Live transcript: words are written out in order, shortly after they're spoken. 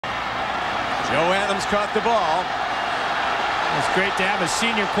Joe Adams caught the ball. It's great to have a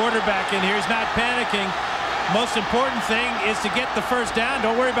senior quarterback in here. He's not panicking. Most important thing is to get the first down.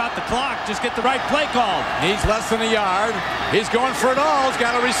 Don't worry about the clock. Just get the right play called. Needs less than a yard. He's going for it all. He's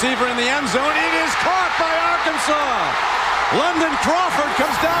got a receiver in the end zone. It is caught by Arkansas. London Crawford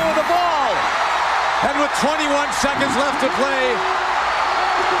comes down with the ball. And with 21 seconds left to play,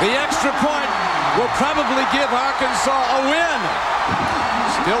 the extra point will probably give Arkansas a win.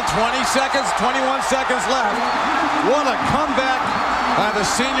 Still 20 seconds, 21 seconds left. What a comeback by the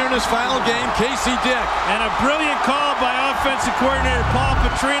senior in his final game, Casey Dick. And a brilliant call by offensive coordinator Paul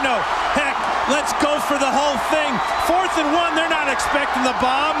Petrino. Heck, let's go for the whole thing. 4th and 1, they're not expecting the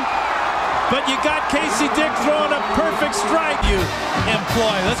bomb. But you got Casey Dick throwing a perfect strike you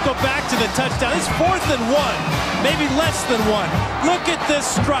employ. Let's go back to the touchdown. It's 4th and 1, maybe less than 1. Look at this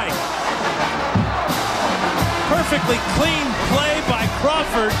strike. Perfectly clean play by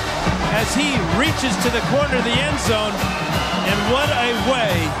Crawford as he reaches to the corner of the end zone. And what a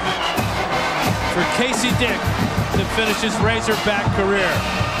way for Casey Dick to finish his Razorback career.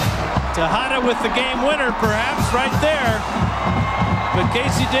 Tejada with the game winner, perhaps, right there. But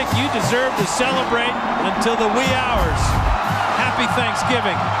Casey Dick, you deserve to celebrate until the wee hours. Happy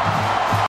Thanksgiving.